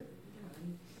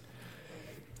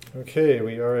Okay,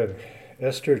 we are at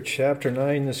Esther chapter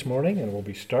 9 this morning, and we'll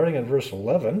be starting at verse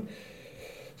 11.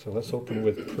 So let's open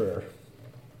with prayer.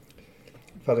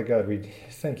 Father God, we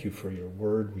thank you for your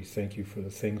word. We thank you for the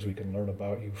things we can learn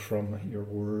about you from your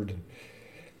word,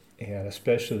 and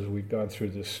especially as we've gone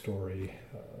through this story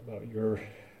about your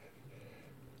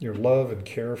love and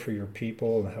care for your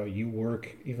people and how you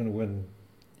work even when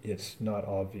it's not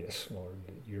obvious, Lord.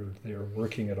 You're there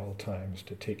working at all times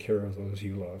to take care of those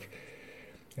you love.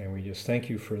 And we just thank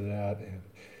you for that,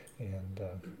 and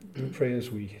we pray as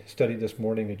we study this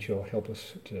morning that you'll help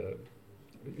us to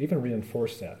even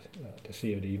reinforce that, to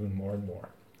see it even more and more.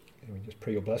 And we just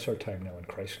pray you'll bless our time now in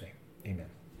Christ's name. Amen.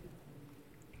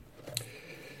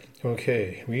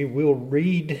 Okay, we will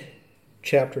read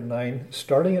chapter 9,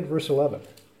 starting at verse 11.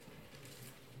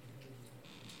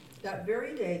 That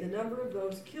very day, the number of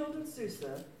those killed in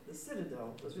Susa, the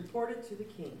citadel, was reported to the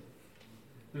king.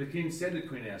 And the king said to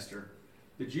Queen Esther,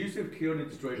 "The Jews have killed and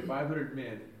destroyed 500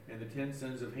 men and the 10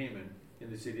 sons of Haman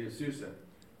in the city of Susa.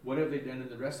 What have they done in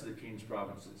the rest of the king's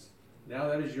provinces? Now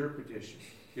that is your petition.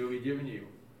 It will be given you.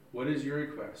 What is your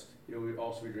request? It will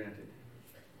also be granted."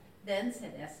 Then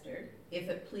said Esther, "If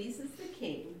it pleases the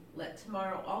king, let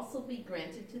tomorrow also be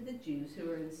granted to the Jews who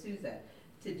are in Susa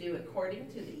to do according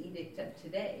to the edict of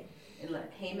today, and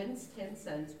let Haman's 10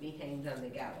 sons be hanged on the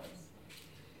gallows."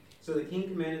 So the king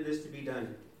commanded this to be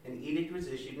done. An edict was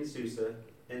issued in Susa,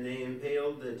 and they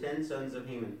impaled the 10 sons of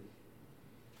Haman.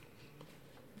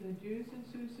 The Jews in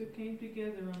Susa came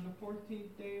together on the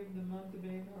 14th day of the month of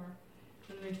Adar,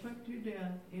 and they put to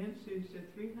death in Susa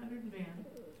 300 men,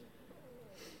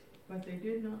 but they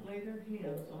did not lay their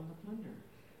hands on the plunder.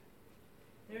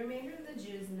 The remainder of the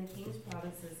Jews in the king's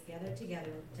provinces gathered together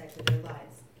and protected their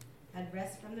lives, had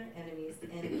rest from their enemies,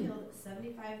 and killed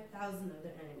 75,000 of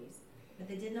their enemies, but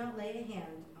they did not lay a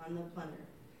hand on the plunder.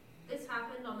 This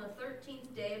happened on the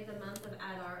 13th day of the month of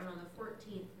Adar, and on the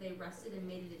 14th they rested and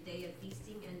made it a day of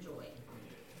feasting and joy.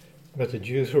 But the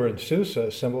Jews who were in Susa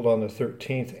assembled on the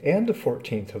 13th and the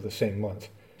 14th of the same month,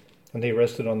 and they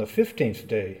rested on the 15th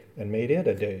day and made it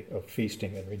a day of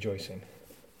feasting and rejoicing.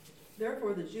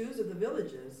 Therefore the Jews of the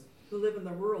villages who live in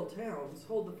the rural towns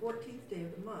hold the 14th day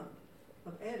of the month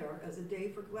of Adar as a day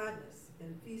for gladness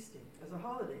and feasting, as a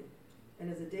holiday,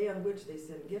 and as a day on which they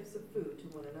send gifts of food to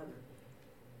one another.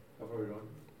 How far are we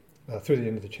going? Through the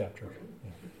end of the chapter.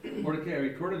 Okay. Mordecai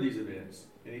recorded these events,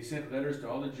 and he sent letters to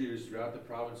all the Jews throughout the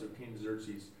province of King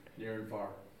Xerxes, near and far,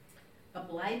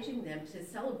 obliging them to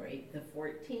celebrate the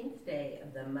 14th day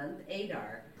of the month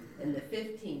Adar and the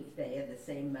 15th day of the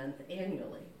same month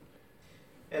annually,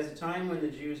 As a time when the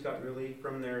Jews got relief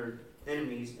from their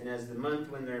enemies, and as the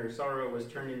month when their sorrow was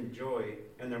turned into joy,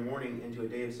 and their mourning into a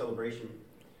day of celebration.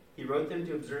 He wrote them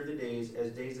to observe the days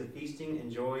as days of feasting and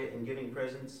joy, and giving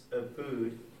presents of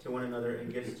food to one another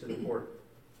and gifts to the poor.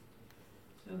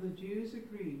 So the Jews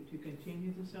agreed to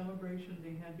continue the celebration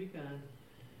they had begun,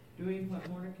 doing what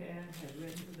Mordecai had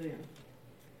written to them.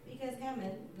 Because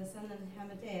Haman, the son of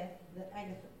Hammedatha, the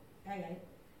Agagite,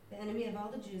 the enemy of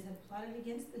all the Jews, had plotted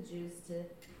against the Jews to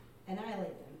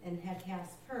annihilate them, and had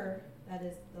cast Pur, that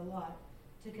is, the lot,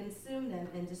 to consume them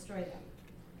and destroy them.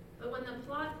 But when the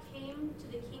plot came to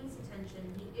the king's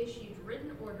attention, he issued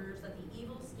written orders that the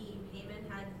evil scheme Haman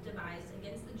had devised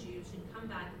against the Jews should come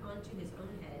back onto his own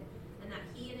head, and that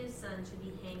he and his son should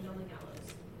be hanged on the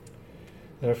gallows.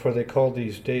 Therefore they called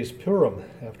these days Purim,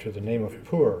 after the name of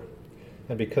Pur.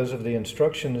 And because of the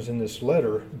instructions in this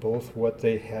letter, both what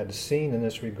they had seen in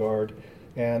this regard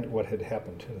and what had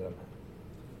happened to them.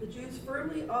 The Jews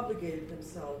firmly obligated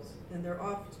themselves and their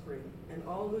offspring and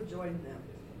all who joined them,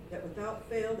 that without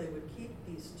fail they would keep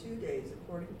these 2 days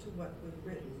according to what was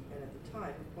written and at the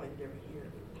time appointed every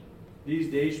year. These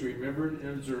days should be remembered and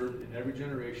observed in every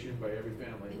generation by every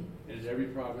family, and in every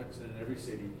province and in every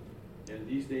city. And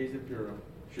these days of Purim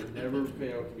should never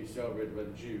fail to be celebrated by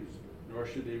the Jews, nor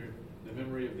should the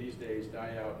memory of these days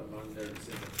die out among their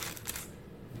descendants.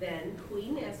 Then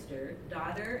Queen Esther,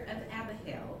 daughter of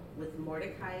Abihail, with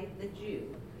Mordecai the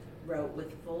Jew, wrote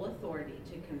with full authority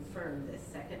to confirm this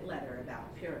second letter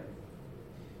about Purim.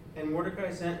 And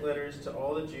Mordecai sent letters to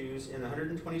all the Jews in the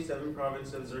 127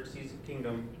 province of Xerxes'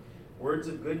 kingdom, words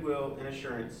of goodwill and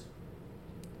assurance.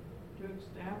 To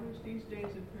establish these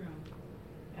days of Purim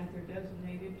at their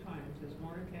designated times, as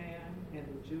Mordecai and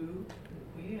the Jew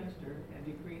and Queen Esther had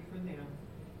decreed for them,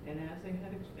 and as they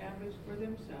had established for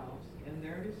themselves and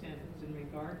their descendants in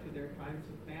regard to their times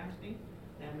of fasting,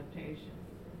 lamentation.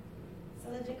 So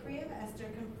the decree of Esther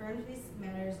confirmed these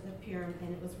matters of Purim,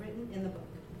 and it was written in the book.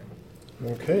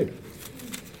 Okay.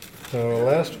 So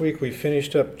last week we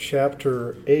finished up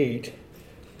chapter 8,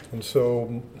 and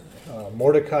so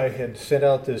Mordecai had sent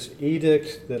out this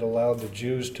edict that allowed the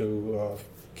Jews to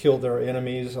kill their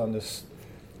enemies on this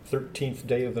 13th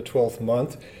day of the 12th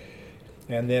month.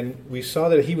 And then we saw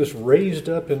that he was raised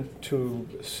up into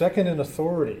second in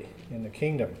authority in the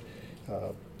kingdom.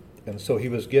 And so he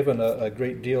was given a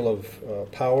great deal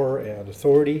of power and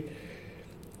authority.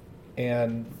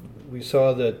 And we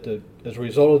saw that as a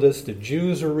result of this, the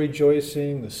Jews are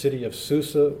rejoicing, the city of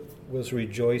Susa was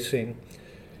rejoicing,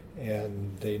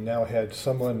 and they now had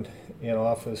someone in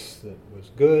office that was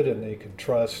good and they could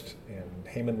trust, and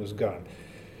Haman was gone.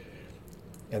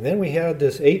 And then we had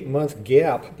this 8-month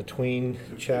gap between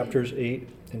chapters 8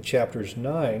 and chapters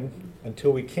 9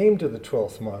 until we came to the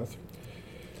 12th month.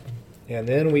 And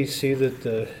then we see that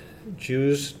the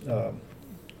Jews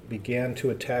began to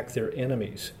attack their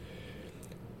enemies.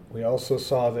 We also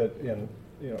saw that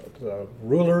the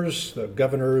rulers, the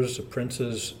governors, the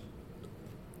princes,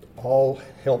 all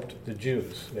helped the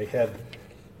Jews. They had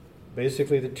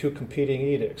basically the two competing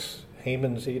edicts: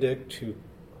 Haman's edict to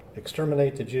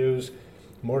exterminate the Jews,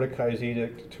 Mordecai's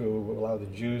edict to allow the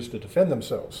Jews to defend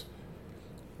themselves.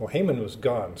 Well, Haman was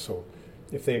gone, so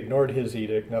if they ignored his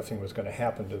edict, nothing was going to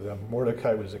happen to them.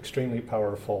 Mordecai was extremely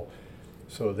powerful,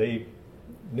 so they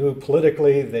knew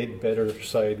politically they'd better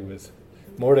side with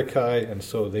Mordecai, and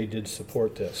so they did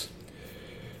support this.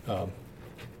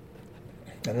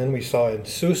 And then we saw in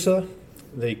Susa,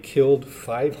 they killed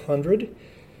 500,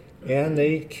 and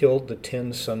they killed the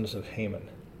 10 sons of Haman.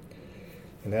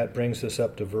 And that brings us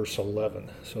up to verse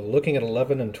 11. So looking at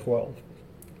 11 and 12,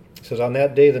 it says, "On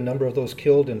that day the number of those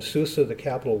killed in Susa, the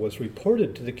capital, was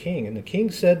reported to the king. And the king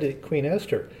said to Queen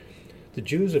Esther, 'The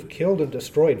Jews have killed and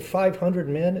destroyed 500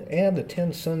 men and the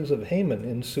 10 sons of Haman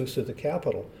in Susa, the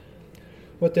capital.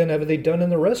 What then have they done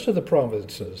in the rest of the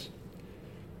provinces?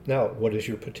 Now, what is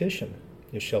your petition?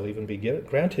 It shall even be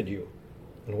granted you.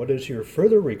 And what is your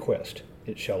further request?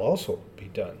 It shall also be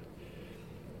done.'"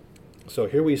 So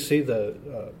here we see the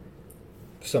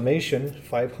summation: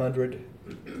 500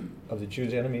 of the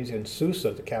Jews' enemies in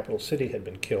Susa, the capital city, had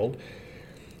been killed.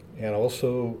 And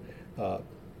also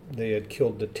they had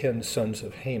killed the 10 sons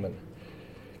of Haman.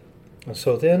 And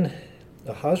so then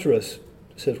Ahasuerus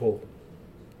says, well,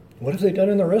 what have they done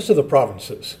in the rest of the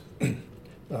provinces? It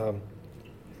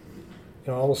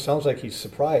almost sounds like he's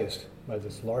surprised by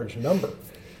this large number.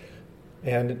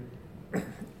 And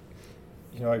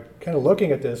kind of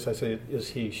looking at this, I say, is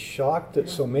he shocked that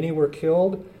so many were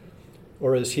killed?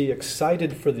 Or is he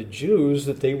excited for the Jews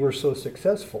that they were so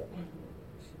successful?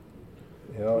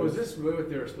 Well, is this really what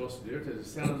they were supposed to do? Because it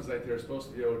sounds like they were supposed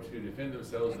to be able to defend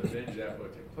themselves and avenge that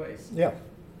what took place. Yeah.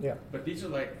 But these are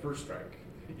like first strike.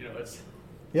 It's...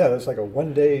 Yeah, that's like a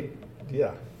one-day,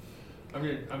 yeah. I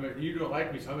mean, you don't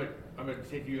like me, so I'm going to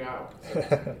take you out.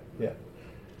 Yeah.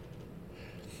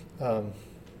 Well,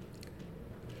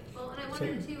 and I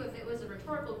wondered too if it was a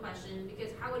rhetorical question,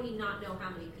 because how would he not know how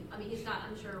many people? I mean, he's got,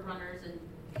 I'm sure, runners and.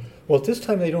 Well, at this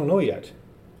time they don't know yet,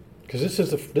 because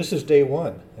this is day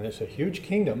one, and it's a huge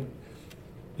kingdom.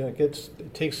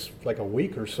 It takes like a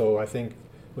week or so. I think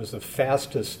was the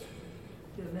fastest.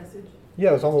 Get a message.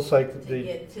 Yeah, it was almost like the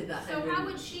Get to the So how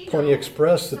would she know? Pony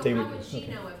Express that so they how would. would she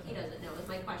know if he doesn't know? Is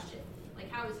my question. Like,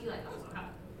 how is he like? Oh, so how?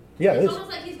 Yeah, It's it is.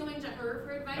 almost like he's going to her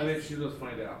for advice. I think she's going to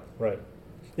find out. Right.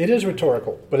 It is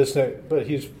rhetorical, but it's not. But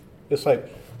it's like,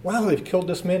 wow, they've killed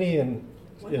this many in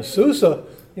Susa.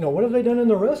 What have they done in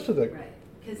the rest of the? Right,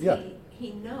 because Yeah.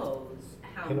 he knows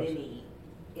how He knows. many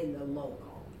in the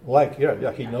local.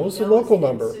 He knows the local in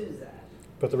number, Susa.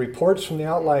 but the reports from the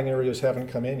outlying areas haven't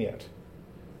come in yet.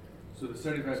 So the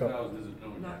 75,000 isn't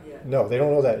known Not yet. yet. No, they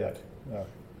don't know that yet. No.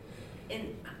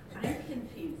 And I'm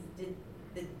confused. Did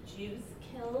the Jews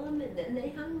kill him and then they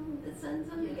hung the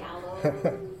sons on the gallows?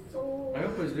 Or I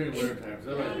hope it was during winter time, because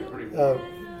otherwise it'd be pretty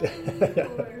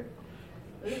or-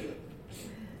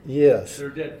 Yes, They're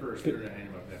dead first, they're going to hang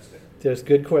them up next day. there's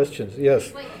good questions. Yes.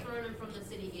 It's like throwing him from the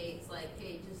city gates. Like,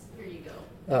 hey, just here you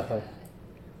go. Uh-huh.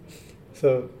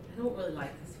 So, I don't really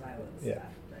like this violence Yeah. stuff.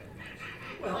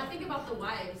 But Well, I Well, think about the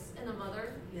wives and the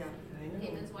mother, yeah. I know.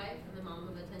 Haman's wife, and the mom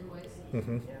of the 10 boys,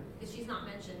 mhm. Yeah. because she's not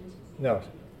mentioned. No.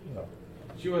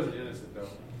 She wasn't innocent, though.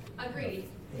 Agreed.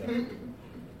 Yeah.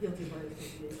 Guilty by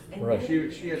association. And Right.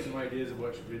 then She had some ideas of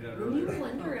what should be done when you earlier.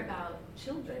 wonder about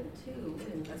children too,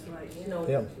 and That's right.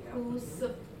 Yeah. who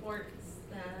supports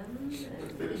them.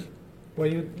 And Well,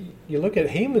 you look at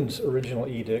Haman's original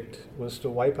edict was to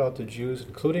wipe out the Jews,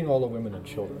 including all the women and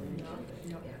children.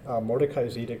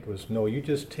 Mordecai's edict was, no, you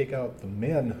just take out the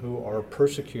men who are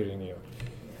persecuting you.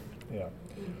 Yeah.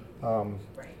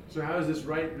 right. So how is this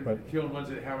right Right. killing ones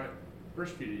that haven't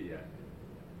persecuted yet?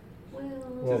 Well,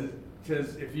 Well,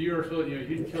 says if you are, you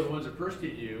didn't kill the ones that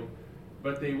persecute you,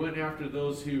 but they went after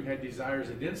those who had desires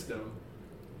against them,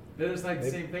 then it's like the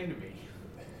same thing to me.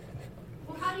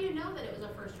 Well, how do you know that it was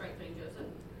a first strike doing Joseph?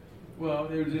 Well,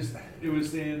 it was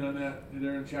saying on that,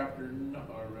 there in chapter, or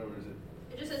where was it?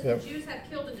 It just says Yep. the Jews had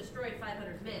killed and destroyed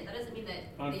 500 men. That doesn't mean that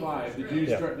On they 5, the destroyed. Jews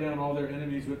Yeah. struck down all their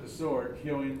enemies with the sword,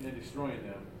 killing and destroying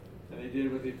them. And they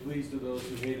did what they pleased to those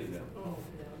who hated them. Oh,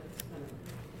 yeah, that's kind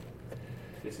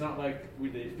of, It's not like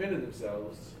they defended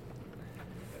themselves.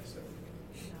 That's,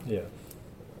 Yeah.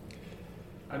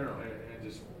 I don't know, I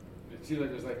just, it seems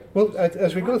like there's like. Well,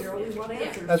 as we go, there only one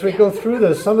answer. as we go through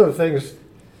this, some of the things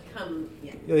Come,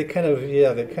 yeah. they kind of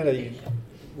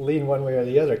lean one way or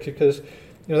the other, because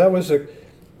that was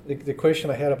the question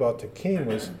I had about the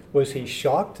king was he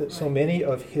shocked that so many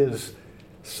of his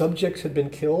subjects had been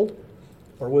killed,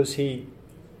 or was he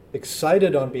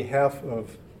excited on behalf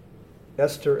of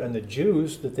Esther and the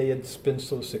Jews that they had been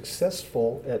so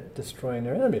successful at destroying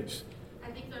their enemies?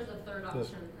 I think there's a third Yes.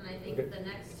 option, and I think Okay. the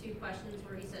next two questions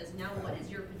where he says, now what is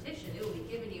your petition? It will be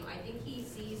given you. I think he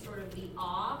sees sort of the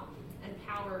awe and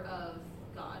power of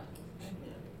God.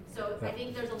 So I Yeah.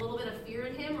 think there's a little bit of fear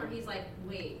in him where he's like,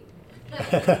 wait,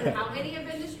 how many have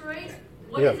been destroyed?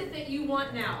 What is Yeah. it that you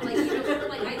want now? Like, sort of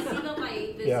like, I see the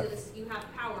light, this Yeah. is, you have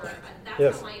power. That's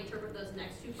Yes. how I interpret those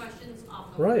next two questions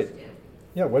off the Right. first two.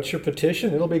 Yeah, what's your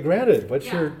petition? It'll be granted. What's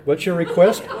Yeah. your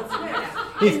request? What's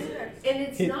next? He's- What's next? And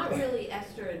it's He- not really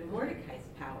Esther and Mordecai's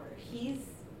power. He's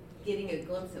getting a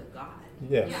glimpse of God.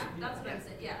 Yes. Yeah, that's what I'm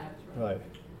saying, yeah. Right.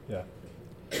 Yeah.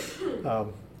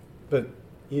 But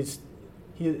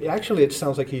he actually, it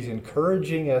sounds like he's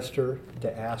encouraging Esther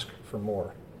to ask for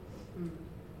more.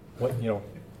 What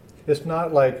it's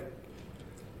not like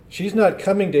she's not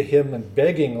coming to him and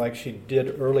begging like she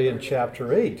did early in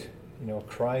chapter 8,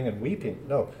 crying and weeping.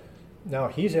 No. Now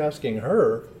he's asking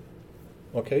her,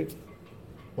 okay,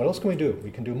 what else can we do?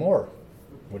 We can do more.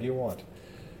 What do you want?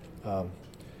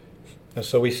 And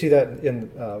so we see that in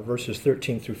verses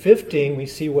 13 through 15, we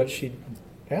see what she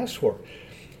asked for.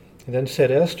 And then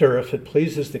said Esther, if it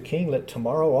pleases the king, let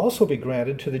tomorrow also be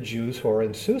granted to the Jews who are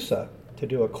in Susa to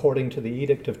do according to the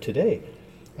edict of today,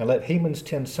 and let Haman's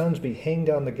 10 sons be hanged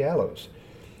on the gallows.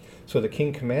 So the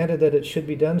king commanded that it should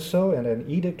be done so, and an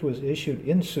edict was issued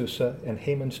in Susa, and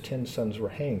Haman's 10 sons were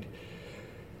hanged.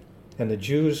 And the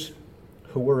Jews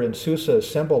who were in Susa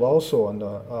assembled also on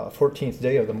the 14th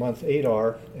day of the month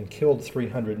Adar, and killed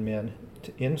 300 men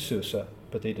in Susa,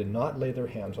 but they did not lay their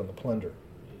hands on the plunder.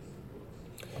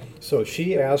 So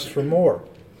she asked for more.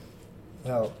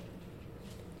 Now,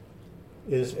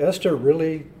 is Esther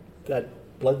really that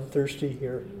bloodthirsty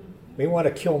here? We want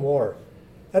to kill more.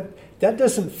 That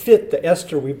doesn't fit the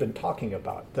Esther we've been talking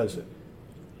about, does it?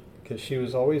 Because she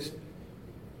was always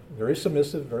very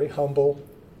submissive, very humble,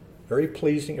 very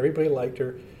pleasing. Everybody liked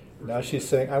her. Now she's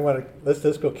saying,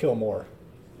 let's go kill more.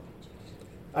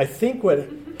 I think what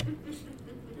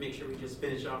Make sure we just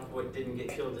finish off what didn't get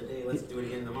killed today. Let's do it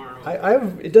again tomorrow.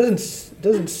 it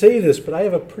doesn't say this, but I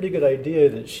have a pretty good idea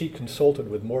that she consulted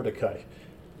with Mordecai,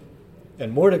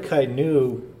 and Mordecai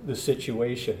knew the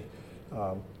situation.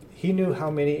 He knew how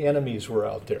many enemies were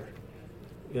out there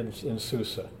in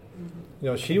Susa.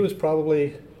 She was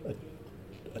probably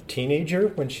a teenager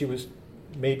when she was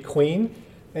made queen,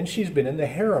 and she's been in the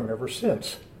harem ever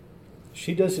since.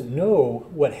 She doesn't know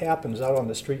what happens out on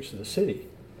the streets of the city.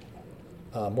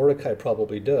 Mordecai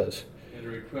probably does. And the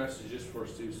request is just for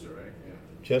Susa, right? Yeah.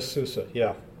 Just Susa,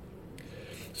 yeah.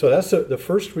 So that's the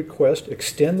first request.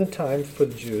 Extend the time for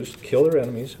the Jews to kill their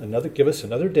enemies. Give us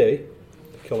another day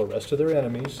to kill the rest of their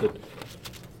enemies that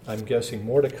I'm guessing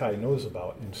Mordecai knows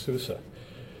about in Susa.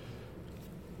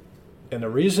 And the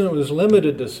reason it was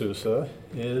limited to Susa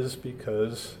is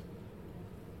because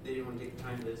They didn't want to take the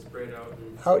time to spread out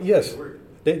and yes, spread the word.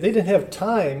 they didn't have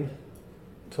time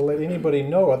to let anybody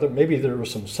know. Maybe there were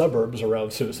some suburbs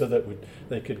around Susa that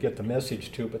they could get the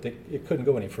message to, but it couldn't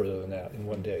go any further than that in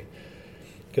one day.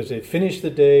 Because they finished the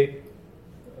day,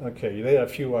 okay, they had a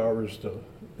few hours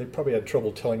they probably had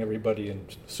trouble telling everybody in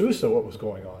Susa what was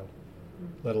going on,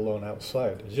 let alone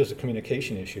outside. It's just a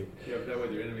communication issue. Yeah, but that way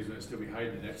their enemies would still be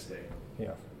hiding the next day.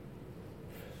 Yeah.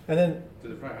 And then, So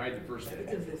they probably hide the first day.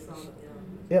 Because they saw it,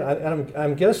 yeah. yeah, and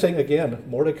I'm guessing, again,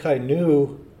 Mordecai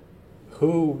knew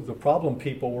who the problem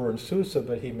people were in Susa,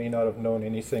 but he may not have known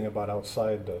anything about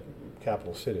outside the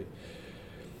capital city.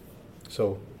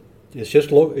 So it's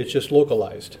just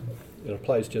localized. It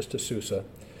applies just to Susa.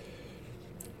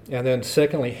 And then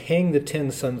secondly, hang the 10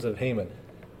 sons of Haman.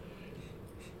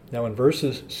 Now in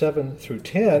verses 7 through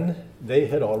 10, they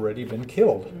had already been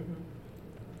killed.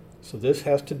 So this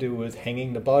has to do with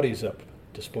hanging the bodies up,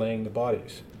 displaying the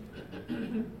bodies.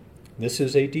 This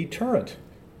is a deterrent.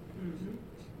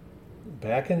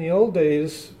 Back in the old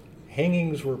days,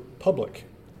 hangings were public.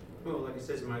 Well, like it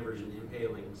says in my version,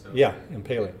 impaling. So. Yeah,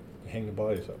 impaling. Hang the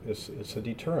bodies up. It's a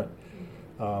deterrent.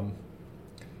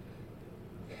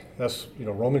 That's,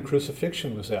 Roman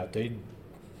crucifixion was that. They'd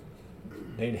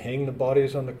hang the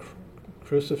bodies on the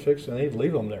crucifix and they'd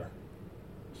leave them there.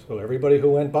 So everybody who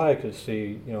went by could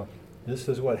see, this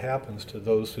is what happens to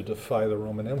those who defy the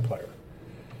Roman Empire.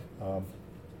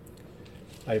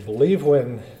 I believe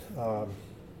when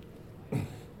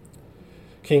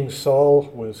King Saul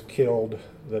was killed,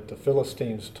 that the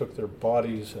Philistines took their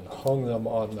bodies and hung them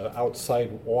on the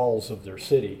outside walls of their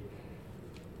city.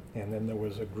 And then there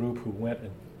was a group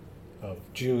of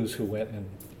Jews who went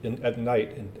at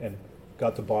night and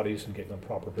got the bodies and gave them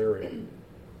proper burial.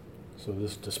 So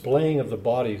this displaying of the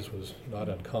bodies was not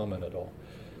uncommon at all.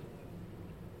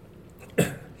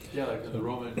 Yeah, like in the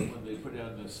Roman, when they put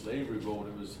down the slavery bone,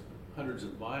 it was hundreds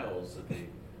of miles that they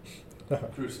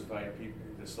crucified people,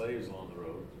 the slaves along the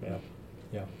road.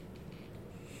 Yeah.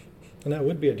 And that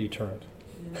would be a deterrent.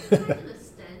 It's not a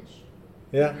stench.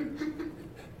 Yeah,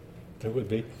 there would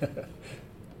be.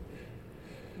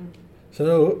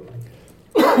 So,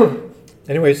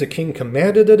 anyways, the king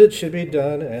commanded that it should be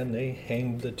done, and they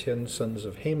hanged the 10 sons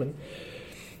of Haman.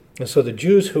 And so the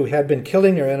Jews who had been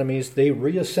killing their enemies, they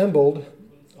reassembled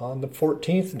on the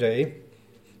 14th day,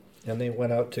 and they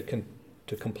went out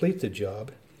to complete the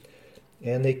job.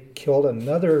 And they killed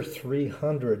another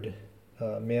 300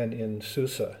 men in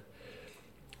Susa.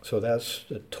 So that's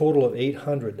a total of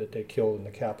 800 that they killed in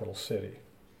the capital city.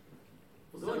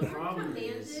 Well, So the only problem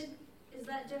commanded, is, is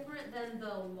that different than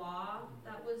the law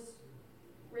that was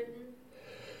written?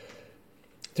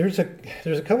 There's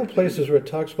a couple places where it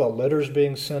talks about letters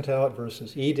being sent out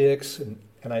versus edicts, and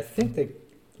I think at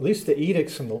least the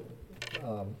edicts and the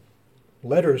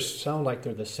letters sound like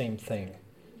they're the same thing.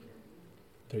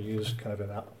 They're used kind of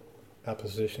in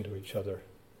opposition to each other.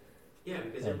 yeah,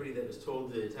 because everybody that was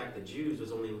told to attack the Jews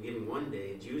was only given 1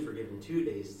 day. Jews were given 2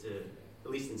 days to, at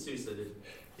least in Susa, to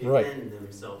defend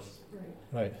themselves.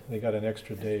 Right, they got an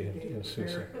extra day in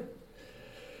Susa.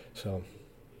 So,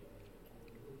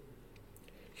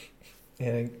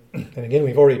 and again,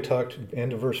 we've already talked,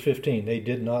 end of verse 15, they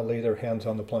did not lay their hands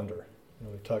on the plunder.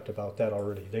 We've talked about that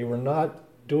already. They were not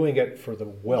doing it for the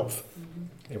wealth.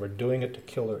 They were doing it to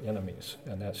kill their enemies,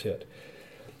 and that's it.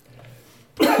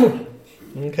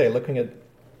 Okay, looking at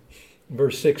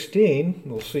verse 16,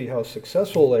 we'll see how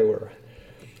successful they were.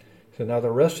 So now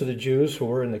the rest of the Jews who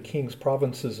were in the king's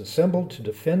provinces assembled to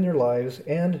defend their lives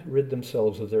and rid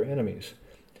themselves of their enemies,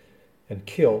 and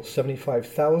kill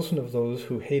 75,000 of those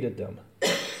who hated them.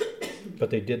 But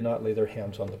they did not lay their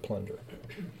hands on the plunder.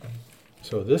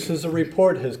 So this is a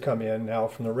report has come in now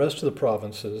from the rest of the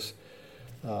provinces.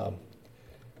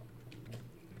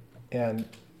 And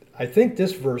I think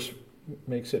this verse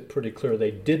makes it pretty clear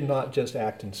they did not just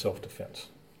act in self-defense.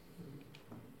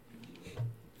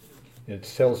 It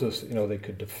tells us, they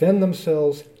could defend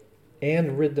themselves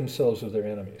and rid themselves of their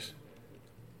enemies.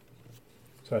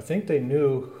 So I think they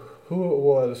knew who it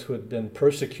was who had been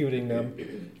persecuting them.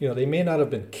 They may not have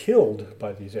been killed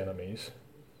by these enemies,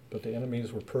 but the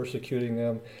enemies were persecuting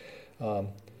them.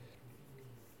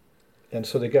 And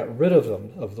so they got rid of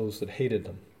them, of those that hated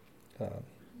them.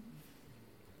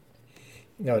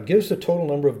 Now it gives the total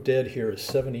number of dead here is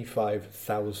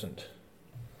 75,000.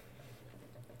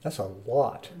 That's a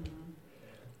lot.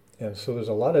 And so there's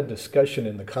a lot of discussion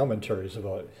in the commentaries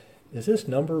about, is this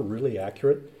number really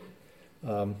accurate?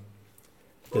 Well,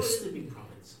 it's a big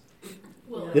province.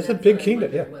 Well, It's a that's big what I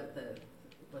kingdom, wonder yeah.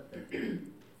 What the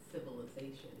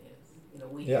civilization is.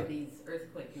 We Yeah. hear these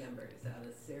earthquake numbers out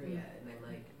of Syria, and I'm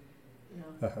like,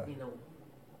 Uh-huh.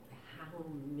 how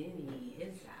many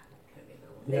is that?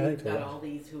 Yeah, I Then think you've got a lot. all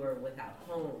these who are without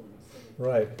homes.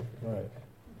 Right.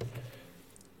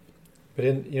 But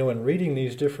in reading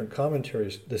these different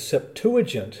commentaries, the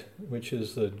Septuagint, which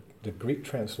is the Greek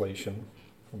translation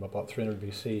from about 300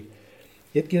 BC,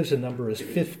 it gives a number as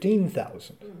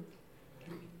 15,000.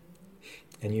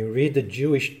 And you read the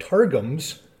Jewish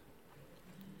Targums,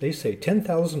 they say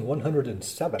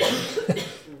 10,107.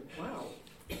 Wow.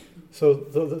 So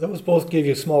those both give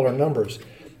you smaller numbers.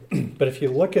 But if you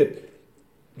look at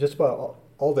just about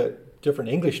all the different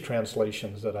English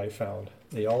translations that I found,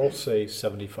 they all say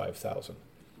 75,000.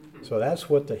 So that's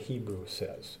what the Hebrew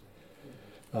says.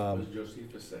 What does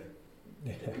Josephus say?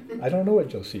 I don't know what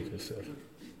Josephus says.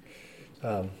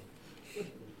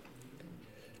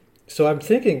 So I'm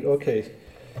thinking, okay,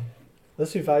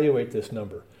 let's evaluate this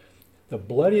number. The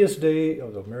bloodiest day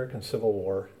of the American Civil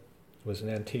War was in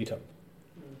Antietam.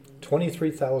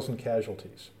 23,000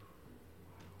 casualties.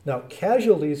 Now,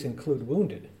 casualties include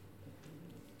wounded.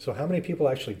 So how many people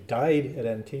actually died at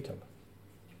Antietam?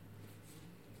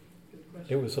 Good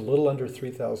question. It was a little under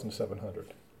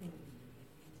 3,700.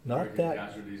 Not American that,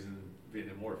 casualties in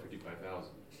Vietnam War,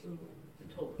 55,000 Mhm. in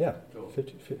total. yeah, Total.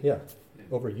 50, yeah,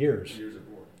 over years. Years of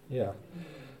war. Yeah.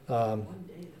 One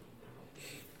day.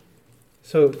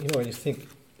 So, when you think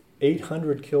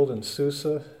 800 killed in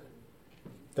Susa,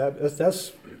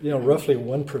 that's roughly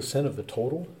 1% of the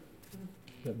total.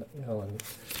 And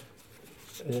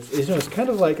it's kind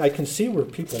of like, I can see where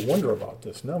people wonder about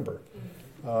this number.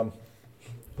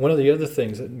 One of the other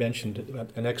things that mentioned,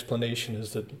 an explanation,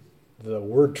 is that the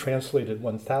word translated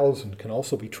 1,000 can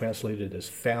also be translated as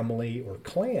family or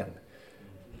clan.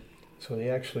 So they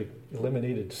actually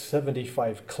eliminated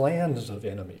 75 clans of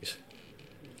enemies.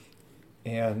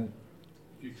 And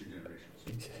Future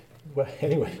generations. well,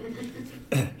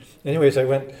 anyways, I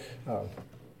went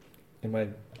in my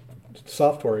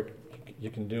software.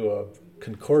 You can do a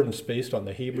concordance based on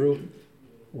the Hebrew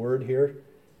word here.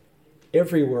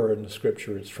 Everywhere in the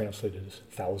scripture it's translated as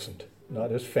 1,000,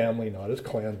 not as family, not as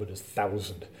clan, but as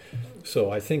 1,000. So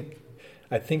I think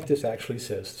this actually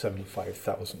says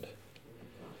 75,000.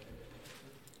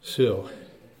 So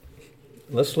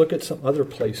let's look at some other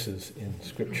places in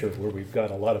Scripture where we've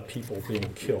got a lot of people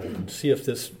being killed and see if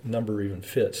this number even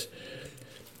fits.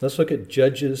 Let's look at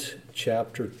Judges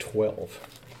chapter 12.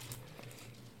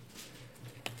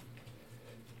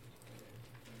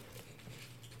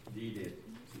 D-Day,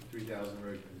 3,000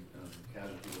 American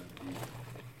casualties on D-Day.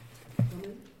 How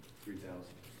many?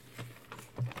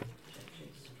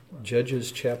 3,000.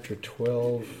 Judges chapter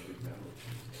 12.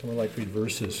 Someone like read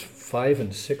verses 5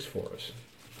 and 6 for us.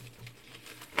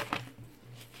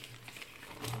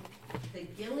 The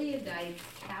Gileadites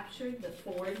captured the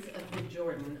fords of the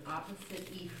Jordan opposite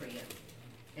Ephraim.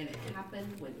 And it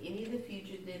happened when any of the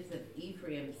fugitives of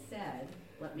Ephraim said,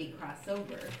 "Let me cross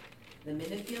over," the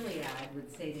men of Gilead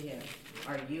would say to him,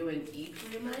 "Are you an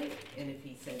Ephraimite?" And if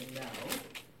he said no,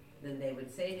 then they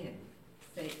would say to him,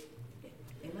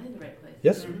 am I in the right place?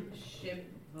 Yes.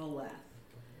 Shibboleth.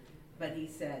 But he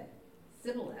said,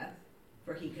 Sibboleth,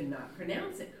 for he could not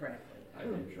pronounce it correctly. I've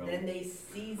been in trouble. Then they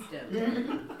seized him,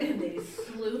 and they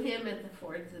slew him at the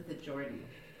fords of the Jordan.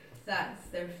 Thus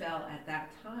there fell at that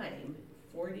time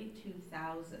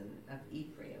 42,000 of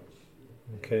Ephraim.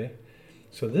 Okay.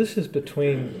 So this is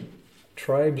between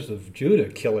tribes of Judah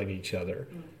killing each other.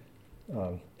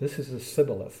 This is a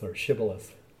Sibboleth or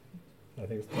Shibboleth. I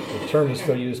think the term is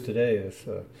still used today as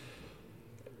a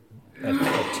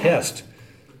test.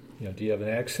 Do you have an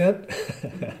accent?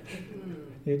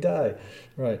 You die.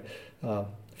 Right.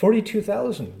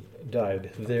 42,000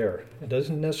 died there. It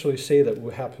doesn't necessarily say that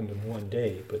what happened in one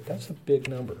day, but that's a big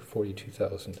number,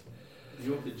 42,000.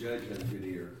 You hope the judge has a good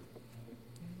ear.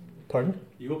 Pardon?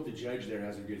 You hope the judge there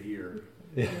has a good ear.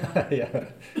 Yeah.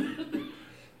 Can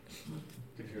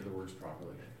hear the words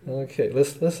properly. Okay,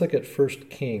 let's look at 1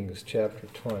 Kings chapter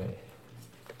 20. 1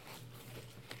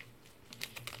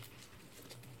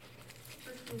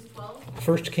 Kings 12,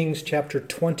 1 Kings chapter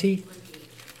 20 20.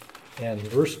 and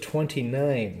verse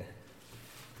 29.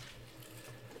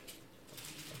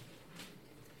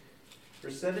 For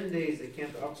 7 days they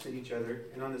camped opposite each other,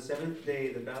 and on the seventh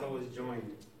day the battle was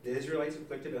joined. The Israelites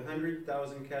inflicted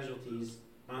 100,000 casualties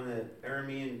on the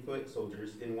Aramean foot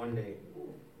soldiers in one day.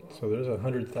 So there's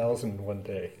 100,000 in one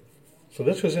day. So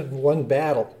this was in one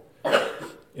battle,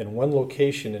 in one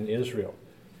location in Israel.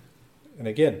 And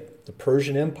again, the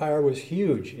Persian Empire was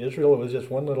huge. Israel was just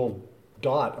one little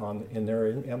dot in their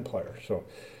empire. So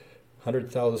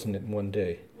 100,000 in one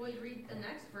day. Well, you read the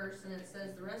next verse and it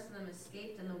says the rest of them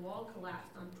escaped and the wall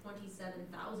collapsed on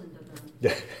 27,000 of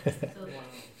them. So,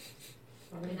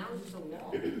 I mean, that was just a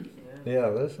wall. Yeah,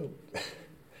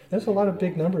 there's a lot of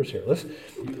big numbers here.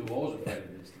 Even the walls are fighting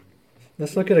against them.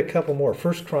 Let's look at a couple more.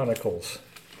 1 Chronicles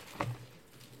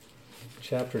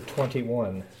chapter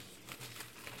 21.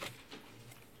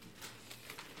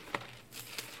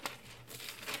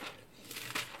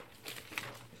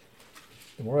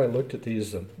 The more I looked at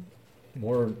these, the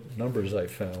more numbers I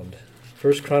found.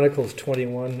 1 Chronicles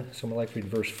 21, someone like to read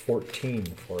verse 14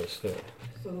 for us there.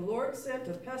 So the Lord sent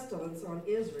a pestilence on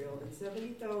Israel, and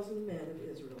 70,000 men of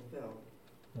Israel fell.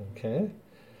 Okay.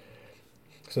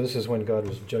 So this is when God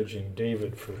was judging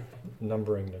David for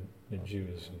numbering the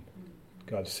Jews. And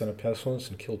God sent a pestilence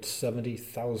and killed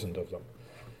 70,000 of them.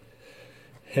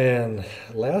 And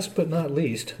last but not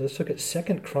least, let's look at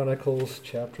 2 Chronicles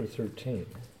chapter 13.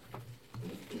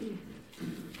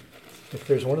 If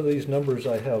there's one of these numbers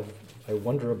I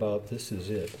wonder about, this is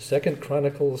it. 2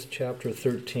 Chronicles chapter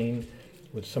 13.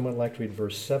 Would someone like to read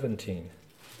verse 17?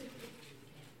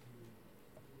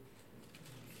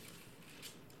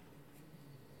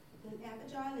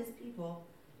 Ahijah and his people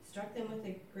struck them with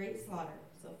a great slaughter.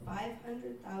 So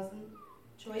 500,000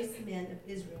 choice men of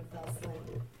Israel fell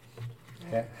slain.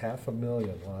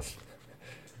 500,000 lost.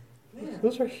 Man,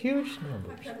 Those are huge I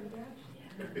numbers. can't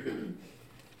imagine.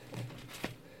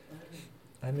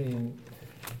 I mean,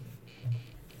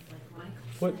 Like Michael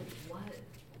What- said,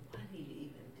 what do you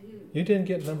even do? you didn't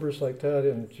get numbers like that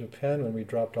in Japan when we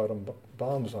dropped atom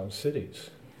bombs on cities.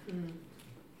 Mm.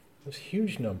 Those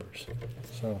huge numbers.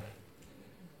 So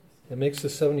it makes the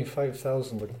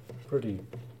 75,000 look pretty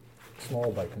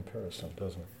small by comparison,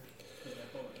 doesn't it? For the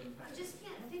whole empire. I just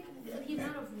can't think of the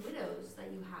amount of widows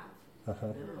that you have. Uh-huh. I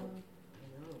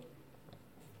know.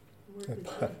 Where could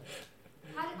they-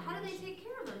 How do they take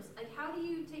care of them? Like, how do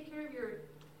you take care of your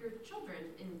children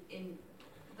in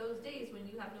those days when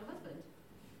you have no husband?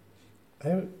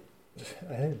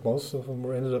 I think most of them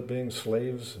ended up being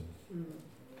slaves. And Mm.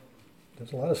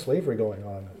 there's a lot of slavery going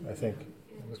on, I think.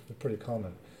 It was pretty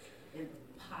common. And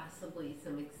possibly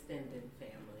some extended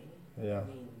family. Yeah. I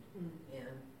mean, Mm.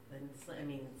 yeah. And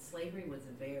slavery was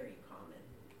very common.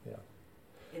 Yeah.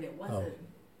 And it wasn't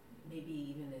maybe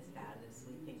even as bad as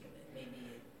we think of it. Maybe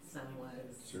some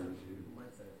was, some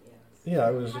wasn't. Yes. Yeah,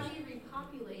 it was. How do you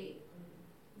repopulate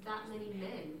that many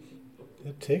men?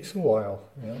 It takes a while.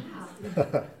 Yeah.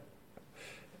 Yeah.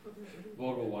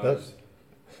 Vulnerable That's- wives.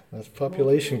 That's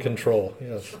population control.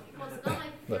 Yes. Well, it's not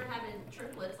like they're having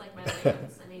triplets like my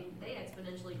lambs. I mean, they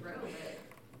exponentially grow,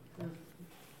 but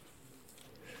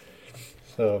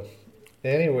So,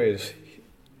 anyways,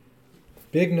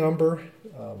 big number.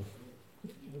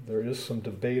 There is some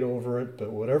debate over it,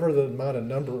 but whatever the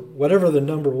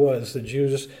number was, the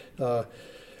Jews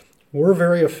were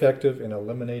very effective in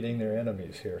eliminating their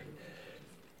enemies here.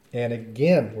 And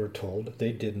again, we're told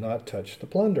they did not touch the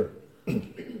plunder.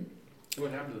 So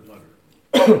what happened to the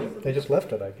plunder? They just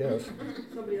left it, I guess.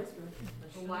 Somebody else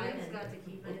got the wives got to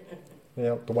keep it.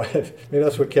 Yeah, the wives. Maybe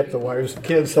that's what kept the wives and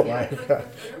kids alive. it. There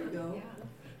we go.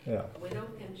 Yeah. Yeah, Widow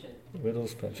pension.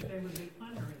 widow's pension. They would be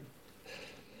plundering.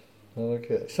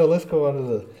 Okay, so let's go on to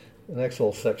the next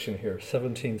little section here,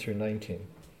 17 through 19.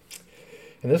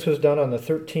 And this was done on the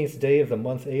 13th day of the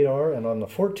month Adar, and on the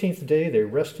 14th day they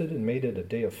rested and made it a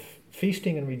day of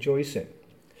feasting and rejoicing.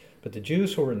 But the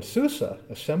Jews who were in Susa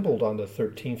assembled on the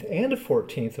 13th and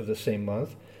 14th of the same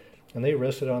month, and they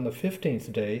rested on the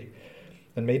 15th day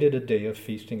and made it a day of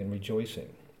feasting and rejoicing.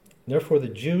 Therefore the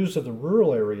Jews of the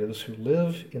rural areas who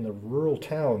live in the rural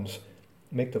towns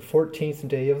make the 14th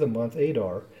day of the month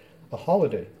Adar a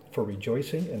holiday for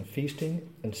rejoicing and feasting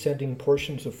and sending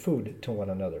portions of food to one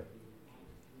another.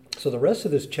 So the rest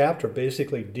of this chapter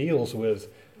basically deals with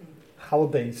how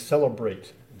they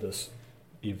celebrate this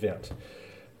event.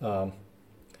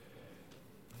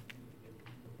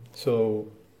 So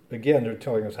again, they're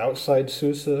telling us outside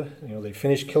Susa, they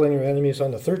finished killing their enemies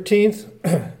on the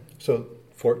 13th. So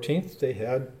 14th, they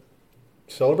had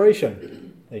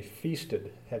celebration. They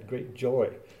feasted, had great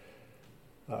joy.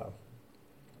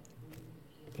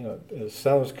 It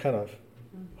sounds kind of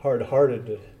hard-hearted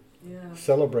to Yeah.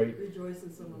 celebrate. Rejoice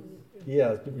in someone's.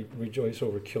 Yeah, rejoice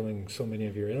over killing so many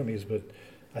of your enemies, but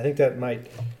I think that might,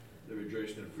 The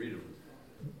rejoicing in freedom.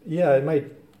 yeah, it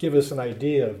might give us an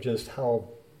idea of just how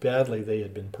badly they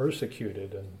had been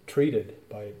persecuted and treated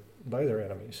by their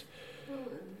enemies. Well,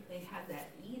 and they had that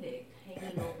edict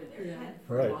hanging over their Yeah. head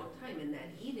for Right. a long time, and that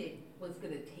edict was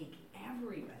going to take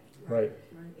everybody. Right,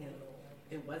 Right. You know,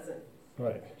 it wasn't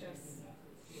right. just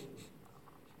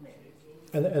men.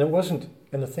 And it wasn't,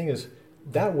 and the thing is,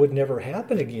 that would never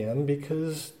happen again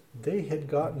because they had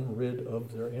gotten rid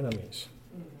of their enemies.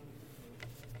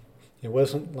 It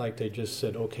wasn't like they just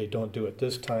said, okay, don't do it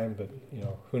this time, but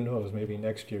who knows, maybe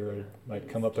next year it might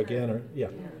come up again, or yeah.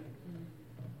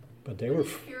 But they were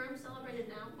Is Purim celebrated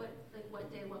now?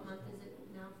 What day, what month is it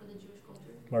now for the Jewish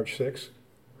culture? March 6th,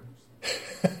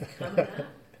 Coming up.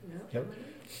 Yeah. Yep.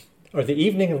 or the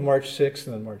evening of March 6th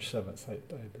and then March 7th.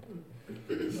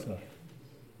 So.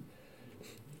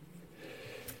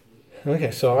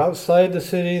 Okay, so outside the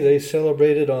city, they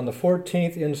celebrated on the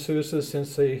 14th in Susa.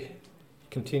 Since they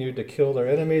continued to kill their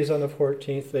enemies on the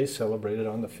 14th, they celebrated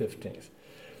on the 15th.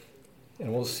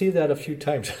 And we'll see that a few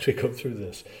times as we go through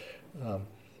this.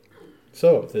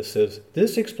 So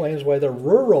this explains why the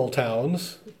rural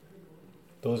towns,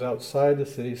 those outside the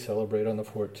city, celebrate on the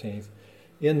 14th,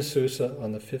 in Susa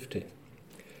on the 15th.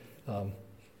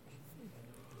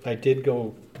 I did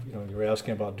go, you were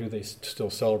asking about do they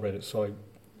still celebrate it, so I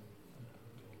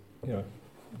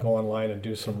go online and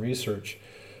do some research.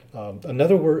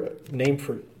 Another name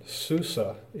for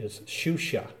Susa is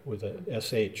Shusha with a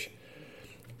SH.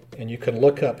 And you can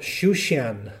look up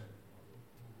Shushan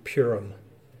Purim.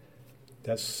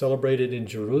 That's celebrated in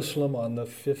Jerusalem on the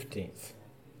 15th,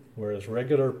 whereas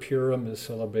regular Purim is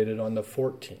celebrated on the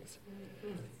 14th.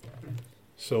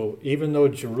 So even though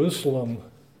Jerusalem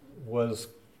was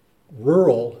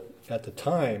rural at the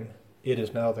time, it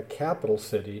is now the capital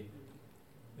city,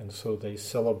 and so they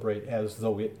celebrate as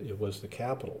though it was the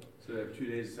capital. So they have 2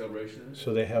 days of celebration?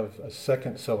 So they have a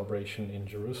second celebration in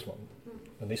Jerusalem.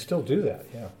 And they still do that,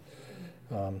 yeah.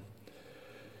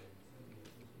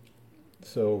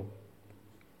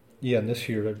 And this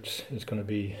year it's going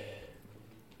to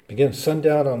begin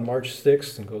sundown on March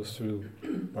 6th and goes through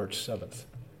March 7th.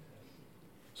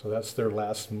 So that's their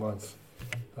last month.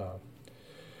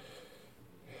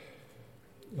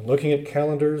 And looking at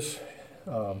calendars,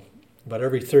 about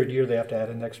every third year they have to add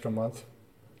an extra month.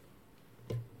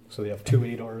 So they have 2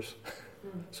 Adars.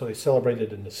 So they celebrate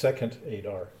it in the second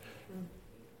Adar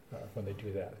when they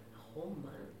do that. A whole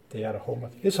month. They add a whole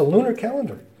month. It's a lunar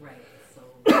calendar. Right.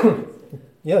 So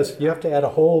Yes, you have to add a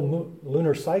whole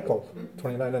lunar cycle,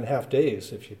 29 and a half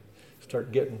days. If you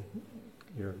start getting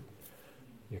your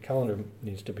calendar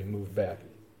needs to be moved back.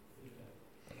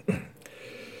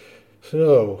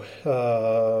 So,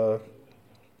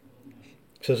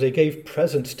 it says they gave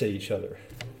presents to each other.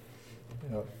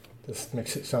 This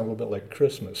makes it sound a little bit like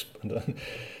Christmas.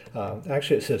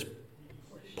 Actually, it says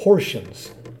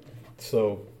portions.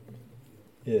 So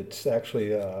it's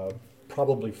actually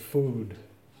probably food,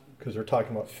 because they're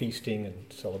talking about feasting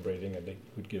and celebrating, and they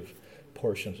would give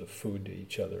portions of food to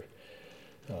each other.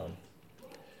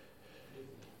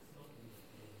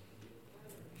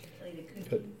 plate of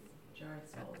cookies, jar of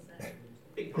salsa,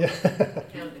 Yeah.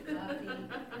 pound of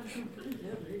coffee.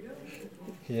 Yeah, there you go.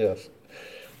 Yes.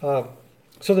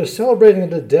 So they're celebrating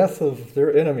the death of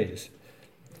their enemies.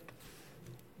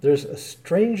 There's a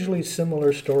strangely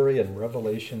similar story in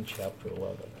Revelation chapter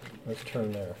 11. Let's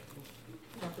turn there.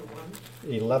 Chapter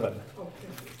 1. 11. Okay.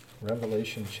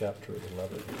 Revelation chapter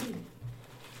 11.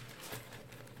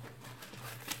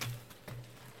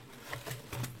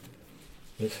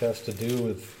 This has to do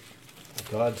with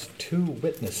God's 2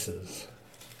 witnesses.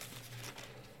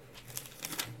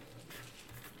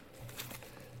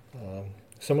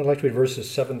 Someone would like to read verses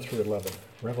 7 through 11.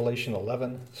 Revelation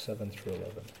 11, 7 through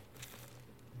 11.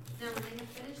 Now when they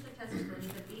have finished their testimony,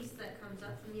 the beast that comes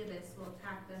up from the abyss will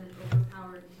attack them and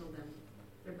overpower and kill them.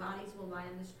 Their bodies will lie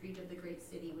in the street of the great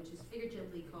city, which is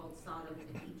figuratively called Sodom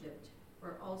and Egypt,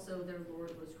 where also their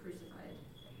Lord was crucified.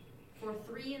 For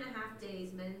 3.5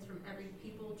 days, men from every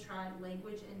people, tribe,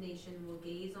 language, and nation will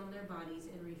gaze on their bodies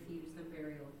and refuse them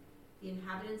burial. The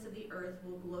inhabitants of the earth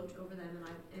will gloat over them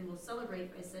and will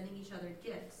celebrate by sending each other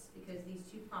gifts, because these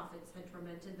 2 prophets had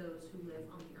tormented those who live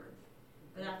on the earth.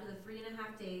 But after the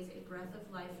 3.5 days, a breath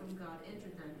of life from God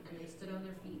entered them, and they stood on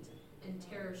their feet, and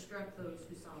terror struck those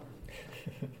who saw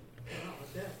them. Wow,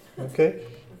 yeah. Okay?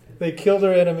 They killed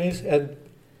their enemies and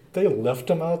they left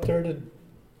them out there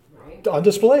on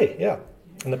display, yeah.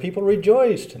 And the people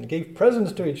rejoiced and gave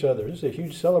presents to each other. It was a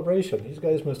huge celebration. These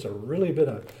guys must have really been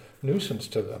a nuisance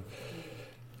to them.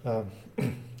 And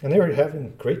they were having a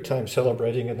great time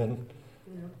celebrating, and then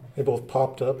they both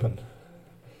popped up, and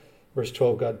verse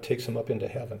 12, God takes them up into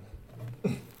heaven.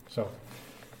 So,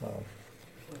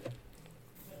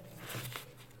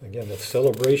 again, the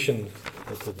celebration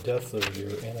of the death of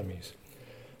your enemies.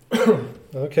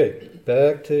 Okay,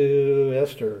 back to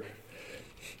Esther,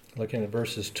 looking at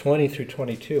verses 20 through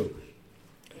 22.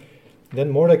 Then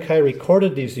Mordecai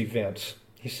recorded these events.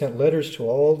 He sent letters to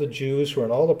all the Jews who were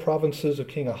in all the provinces of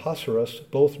King Ahasuerus,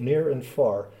 both near and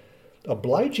far,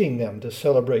 obliging them to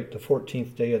celebrate the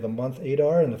 14th day of the month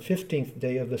Adar and the 15th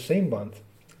day of the same month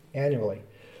annually.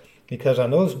 Because on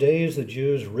those days the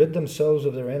Jews rid themselves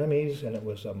of their enemies, and it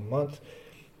was a month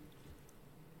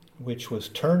which was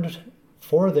turned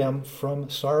for them from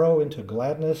sorrow into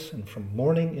gladness and from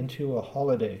mourning into a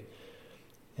holiday.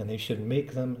 And they should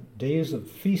make them days of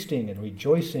feasting and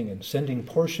rejoicing and sending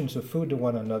portions of food to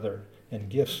one another and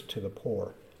gifts to the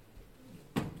poor.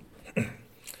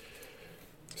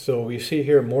 So we see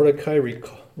here Mordecai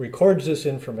records this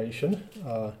information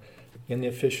in the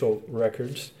official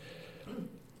records.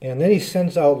 And then he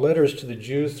sends out letters to the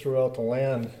Jews throughout the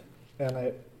land. And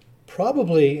I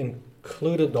probably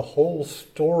included the whole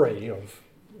story of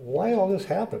why all this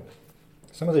happened.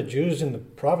 Some of the Jews in the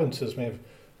provinces may have,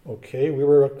 okay, we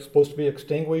were supposed to be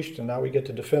extinguished and now we get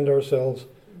to defend ourselves.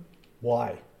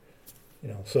 Why?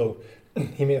 So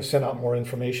he may have sent out more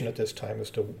information at this time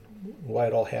as to why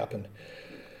it all happened.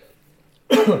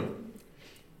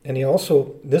 And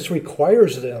this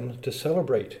requires them to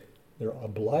celebrate. They're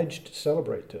obliged to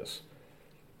celebrate this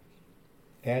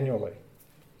annually.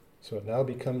 So it now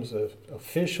becomes an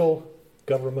official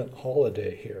government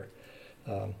holiday here.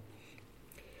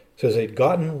 Says they'd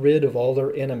gotten rid of all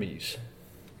their enemies.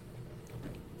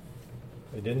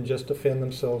 They didn't just defend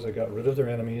themselves, they got rid of their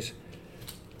enemies.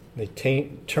 They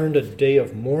turned a day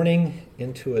of mourning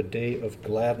into a day of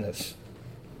gladness.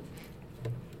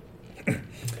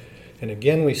 And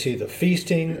again we see the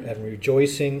feasting and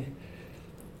rejoicing.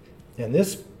 And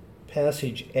this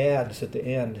passage adds at the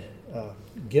end,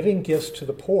 giving gifts to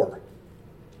the poor.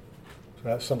 So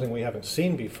that's something we haven't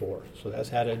seen before. So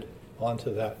that's added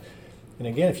onto that. And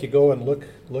again, if you go and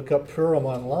look up Purim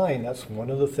online, that's one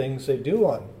of the things they do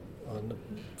on the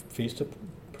Feast of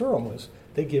Purim is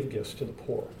they give gifts to the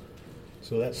poor.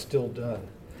 So that's still done.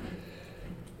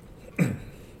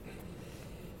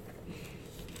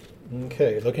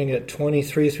 Okay, looking at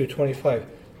 23 through 25.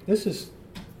 This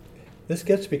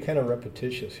gets to be kind of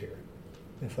repetitious here.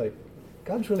 It's like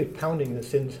God's really pounding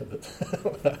this into it.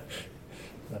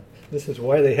 This is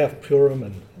why they have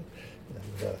Purim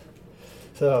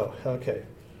so, okay.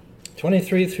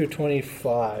 23 through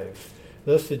 25.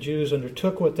 Thus the Jews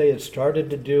undertook what they had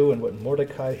started to do and what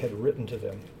Mordecai had written to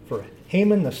them. For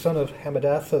Haman, the son of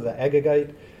Hammedatha the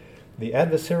Agagite, the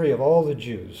adversary of all the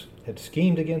Jews, had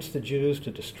schemed against the Jews to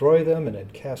destroy them and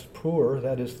had cast Pur,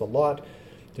 that is the lot,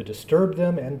 to disturb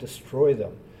them and destroy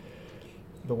them.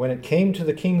 But when it came to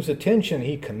the king's attention,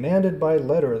 he commanded by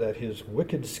letter that his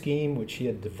wicked scheme which he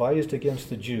had devised against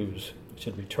the Jews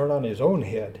should return on his own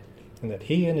head, and that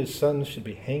he and his sons should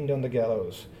be hanged on the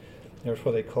gallows.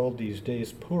 Therefore they called these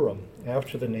days Purim,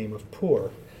 after the name of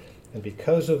Pur. And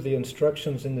because of the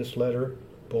instructions in this letter,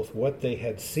 both what they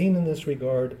had seen in this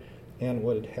regard and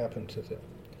what had happened to them.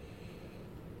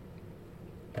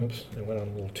 Oops, I went on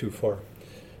a little too far.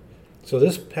 So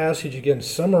this passage again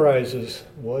summarizes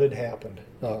what had happened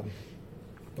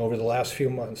over the last few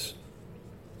months.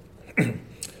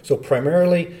 So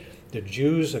primarily, the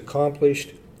Jews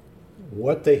accomplished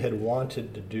what they had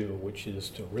wanted to do, which is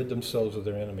to rid themselves of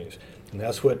their enemies. And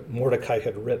that's what Mordecai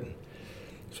had written.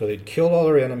 So they'd killed all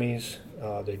their enemies.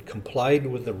 They'd complied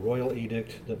with the royal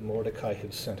edict that Mordecai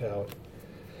had sent out.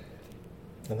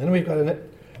 And then we've got an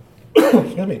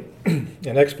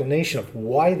explanation of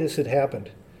why this had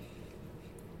happened.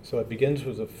 So it begins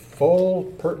with a full,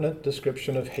 pertinent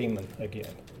description of Haman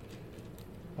again.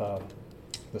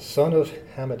 The son of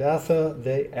Hammedatha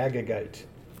the Agagite.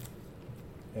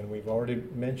 And we've already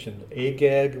mentioned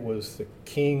Agag was the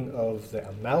king of the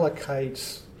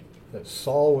Amalekites that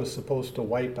Saul was supposed to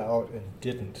wipe out and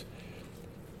didn't.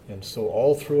 And so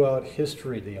all throughout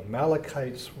history, the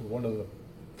Amalekites were one of the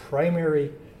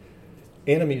primary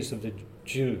enemies of the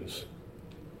Jews.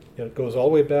 It goes all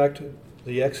the way back to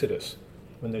the Exodus.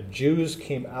 When the Jews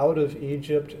came out of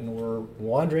Egypt and were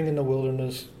wandering in the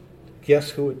wilderness, guess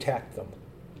who attacked them?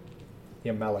 The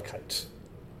Amalekites.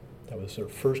 That was their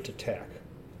first attack.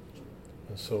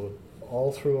 And so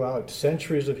all throughout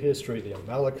centuries of history, the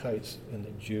Amalekites and the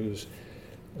Jews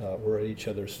were at each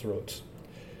other's throats.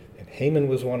 And Haman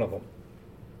was one of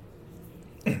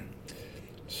them.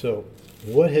 So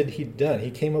what had he done?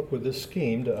 He came up with this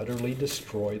scheme to utterly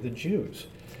destroy the Jews.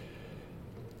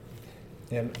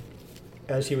 And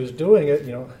as he was doing it,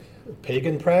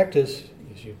 pagan practice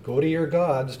is you go to your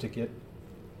gods to get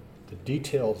the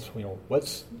details,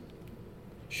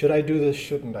 should I do this,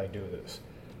 shouldn't I do this?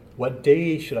 What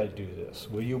day should I do this?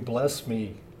 Will you bless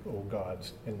me, O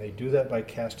gods? And they do that by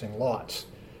casting lots.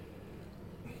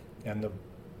 And the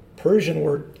Persian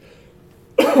word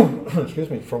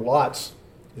for lots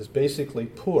is basically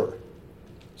pur.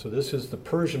 So this is the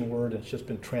Persian word, and it's just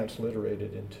been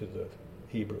transliterated into the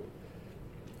Hebrew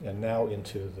and now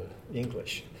into the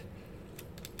English.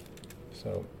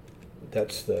 So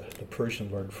that's the Persian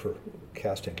word for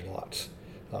casting lots.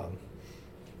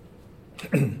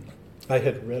 I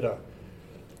had read a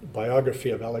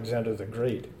biography of Alexander the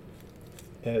Great,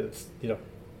 and it's,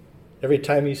 every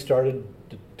time he started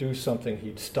to do something,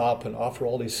 he'd stop and offer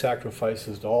all these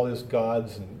sacrifices to all his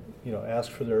gods and,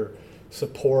 ask for their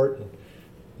support.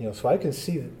 And, so I can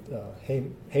see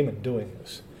Haman doing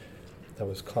this. That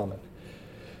was common.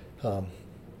 So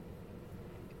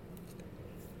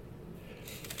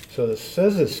it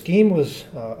says the scheme was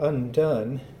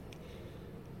undone.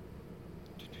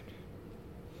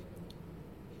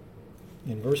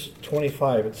 In verse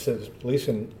 25, it says, at least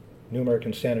in New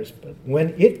American Standards, but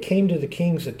when it came to the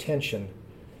king's attention,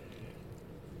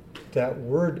 that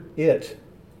word "it"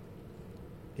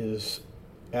 is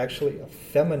actually a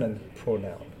feminine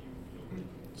pronoun.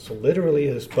 So literally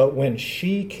is, but when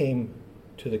she came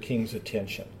to the king's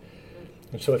attention.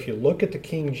 And so if you look at the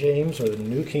King James or the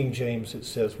New King James, it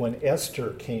says when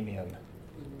Esther came in.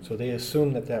 So they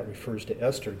assume that refers to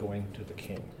Esther going to the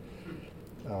king.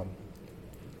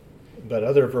 but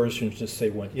other versions just say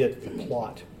when the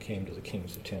plot came to the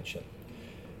king's attention.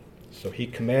 So he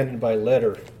commanded by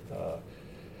letter.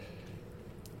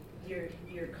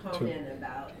 Your comment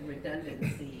about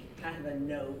redundancy, I have a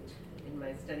note in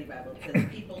my study Bible. It says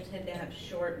people tend to have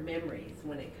short memories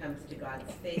when it comes to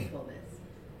God's faithfulness.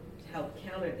 To help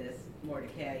counter this,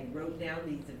 Mordecai wrote down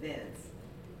these events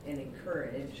and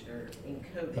encouraged or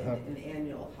encoded an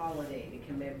annual holiday to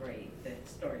commemorate the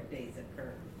historic days of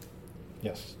Purim.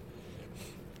 Yes.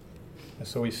 And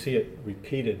so we see it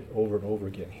repeated over and over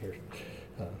again here.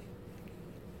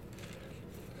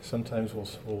 Sometimes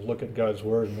we'll look at God's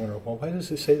word and wonder, well, why does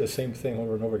it say the same thing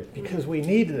over and over again? Because we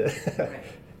need it. Right.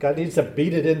 God needs to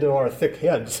beat it into our thick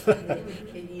heads.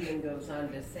 It even goes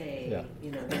on to say,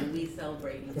 when we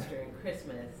celebrate Easter and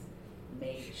Christmas,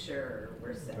 make sure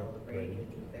we're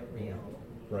celebrating the real.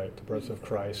 Right, the birth of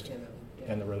Christ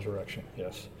and the resurrection,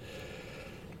 yes.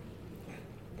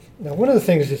 Now, one of the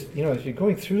things is, as you're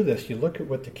going through this, you look at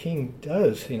what the king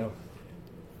does,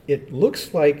 it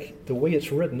looks like the way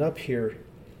it's written up here,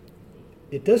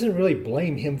 it doesn't really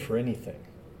blame him for anything.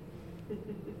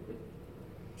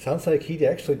 Sounds like he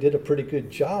actually did a pretty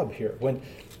good job here.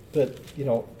 But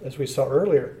as we saw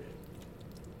earlier,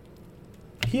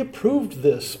 he approved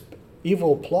this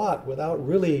evil plot without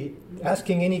really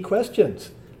asking any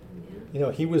questions.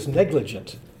 He was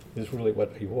negligent, is really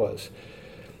what he was.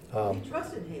 He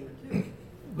trusted Haman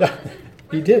too.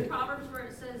 He did. Proverbs where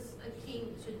it says a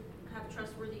king should have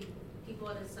trustworthy people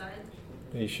at his side.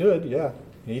 He should, yeah.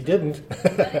 He didn't.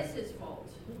 That is his fault.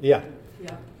 Yeah.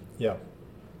 Yeah.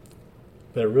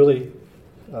 But really,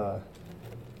 and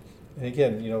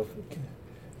again,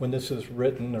 when this is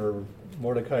written or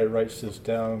Mordecai writes this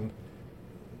down,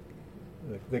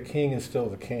 the king is still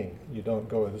the king. You don't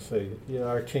go and say,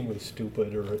 our king was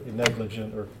stupid or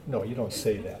negligent, or no, you don't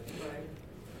say that.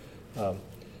 Right.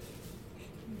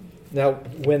 Now,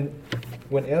 when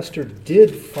Esther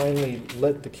did finally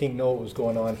let the king know what was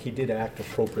going on, he did act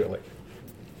appropriately.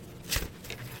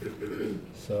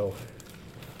 So,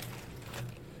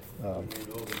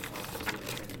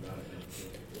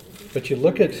 but you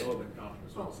look at,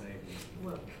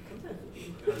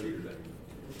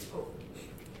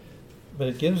 but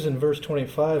it gives in verse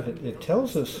 25, it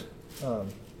tells us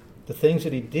the things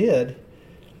that he did,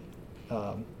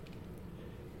 but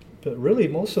really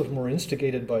most of them were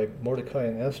instigated by Mordecai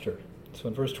and Esther. So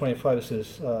in verse 25 it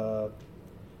says,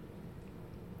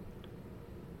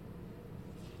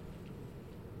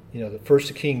 the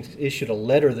first king issued a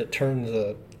letter that turned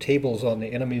the tables on the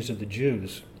enemies of the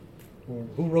Jews.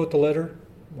 Who wrote the letter?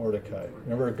 Mordecai.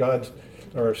 Remember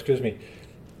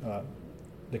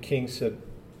the king said,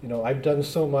 I've done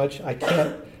so much, I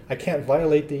can't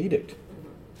violate the edict.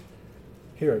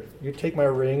 Here, you take my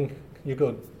ring, you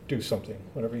go do something,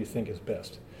 whatever you think is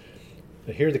best.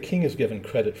 But here the king is given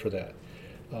credit for that.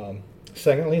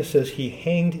 Secondly, it says he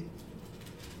hanged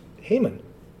Haman.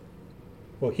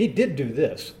 Well, he did do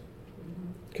this,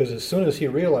 because as soon as he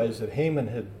realized that Haman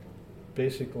had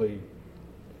basically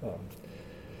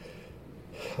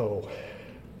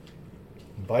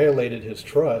violated his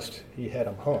trust, he had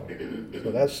him hung.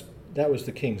 So that was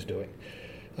the king's doing.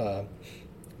 And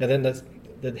then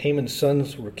that Haman's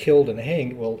sons were killed and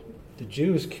hanged. Well, the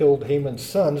Jews killed Haman's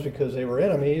sons because they were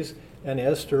enemies, and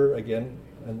Esther, again,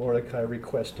 and Mordecai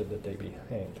requested that they be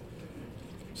hanged.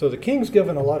 So the king's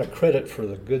given a lot of credit for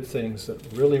the good things that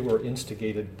really were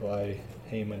instigated by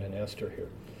Haman and Esther here.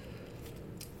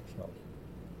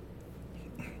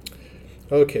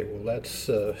 Okay, well, that's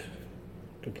a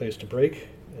good place to break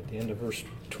at the end of verse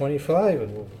 25,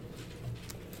 and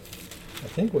I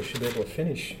think we should be able to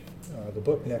finish the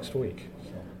book next week.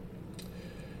 So.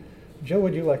 Joe,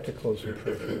 would you like to close in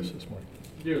prayer for us this morning?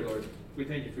 Dear Lord, we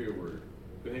thank you for your word.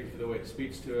 We thank you for the way it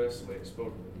speaks to us, the way it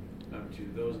spoke to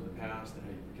those in the past, and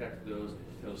how you protected those,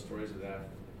 and tell stories of that.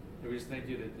 And we just thank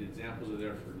you that the examples are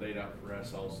there laid out for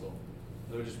us also.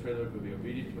 Lord, just pray that we'll be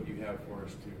obedient to what you have for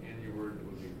us, to end your word, that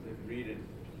we'll read and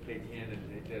take in and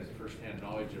take as first-hand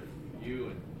knowledge of you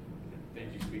and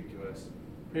things you speak to us.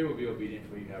 Pray we'll be obedient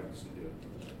to what you have us to do.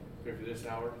 Pray for this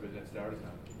hour, for the next hour to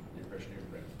come. In your precious name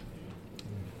we pray.